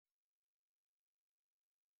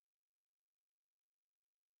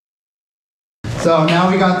So now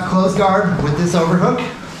we got the closed guard with this overhook.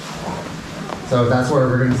 So that's where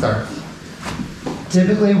we're gonna start.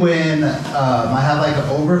 Typically when I have like an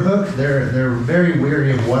overhook, they're very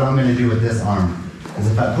weary of what I'm gonna do with this arm. Because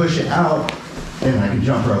if I push it out, then I can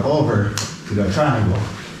jump rope over to go triangle.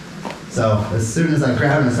 So as soon as I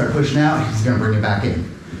grab it and start pushing out, he's gonna bring it back in.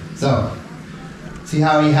 So, see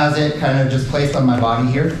how he has it kind of just placed on my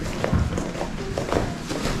body here?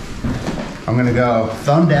 I'm gonna go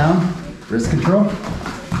thumb down, wrist control,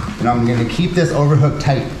 and I'm gonna keep this overhook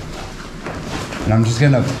tight. And I'm just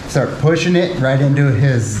gonna start pushing it right into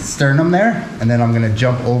his sternum there, and then I'm gonna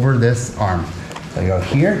jump over this arm. So I go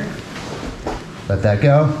here, let that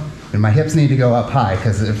go, and my hips need to go up high,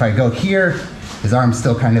 because if I go here, his arm's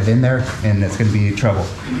still kind of in there, and it's gonna be trouble.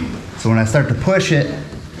 So when I start to push it,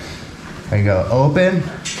 I go open,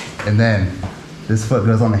 and then this foot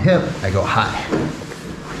goes on the hip, I go high.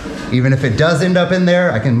 Even if it does end up in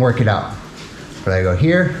there, I can work it out. But I go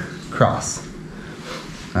here, cross.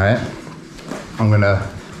 All right? I'm gonna,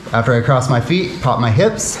 after I cross my feet, pop my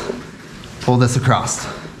hips, pull this across.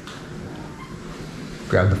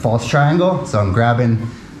 Grab the false triangle, so I'm grabbing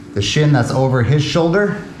the shin that's over his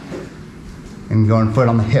shoulder and going foot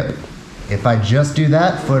on the hip. If I just do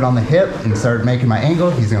that, foot on the hip, and start making my angle,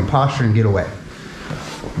 he's gonna posture and get away.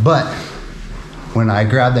 But when I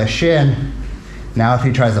grab that shin, now if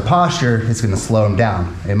he tries to posture, it's gonna slow him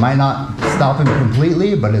down. It might not stop him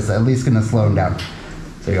completely, but it's at least gonna slow him down.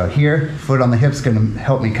 So you go here, foot on the hip's gonna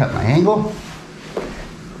help me cut my angle.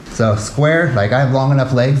 So square, like I have long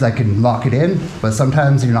enough legs, I can lock it in, but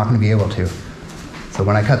sometimes you're not gonna be able to. So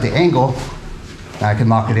when I cut the angle, I can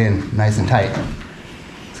lock it in nice and tight.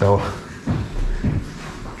 So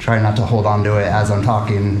try not to hold on to it as I'm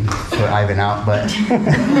talking, put Ivan out, but.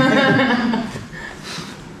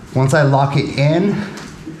 Once I lock it in,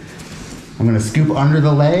 I'm gonna scoop under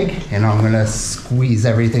the leg and I'm gonna squeeze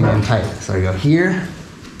everything in tight. So I go here,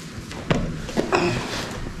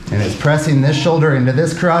 and it's pressing this shoulder into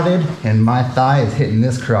this carotid, and my thigh is hitting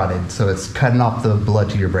this carotid, so it's cutting off the blood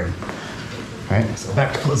to your brain. All right, so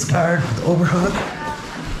back to close guard with the overhook.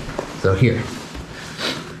 So here,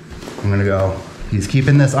 I'm gonna go, he's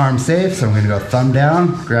keeping this arm safe, so I'm gonna go thumb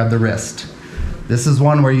down, grab the wrist. This is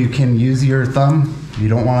one where you can use your thumb. You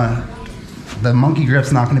don't wanna, the monkey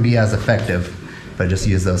grip's not gonna be as effective if I just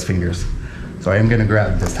use those fingers. So I am gonna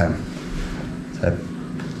grab this time. So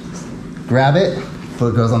I grab it,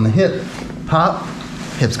 foot goes on the hip, pop,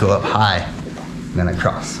 hips go up high, and then I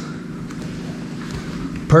cross.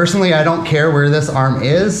 Personally, I don't care where this arm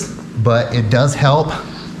is, but it does help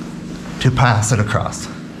to pass it across.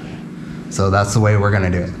 So that's the way we're gonna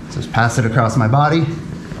do it. So just pass it across my body,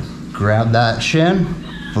 grab that shin,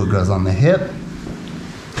 foot goes on the hip,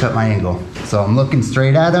 cut my angle. So I'm looking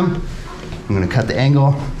straight at him. I'm gonna cut the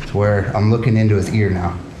angle to where I'm looking into his ear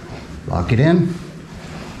now. Lock it in.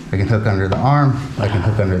 I can hook under the arm, I can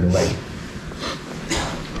hook under the leg.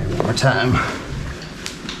 And one more time.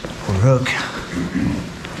 Hook.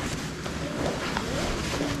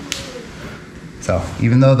 So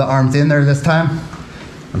even though the arm's in there this time,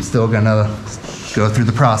 I'm still gonna go through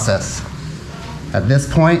the process. At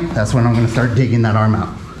this point, that's when I'm gonna start digging that arm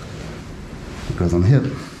out. It goes on the hip,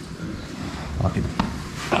 lock it.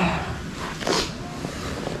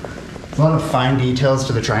 There's a lot of fine details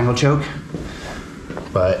to the triangle choke,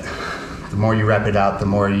 but the more you rep it out, the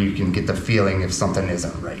more you can get the feeling if something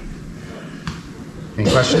isn't right. Any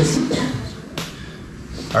questions?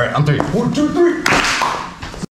 All right, on 3. 1, 2, 3.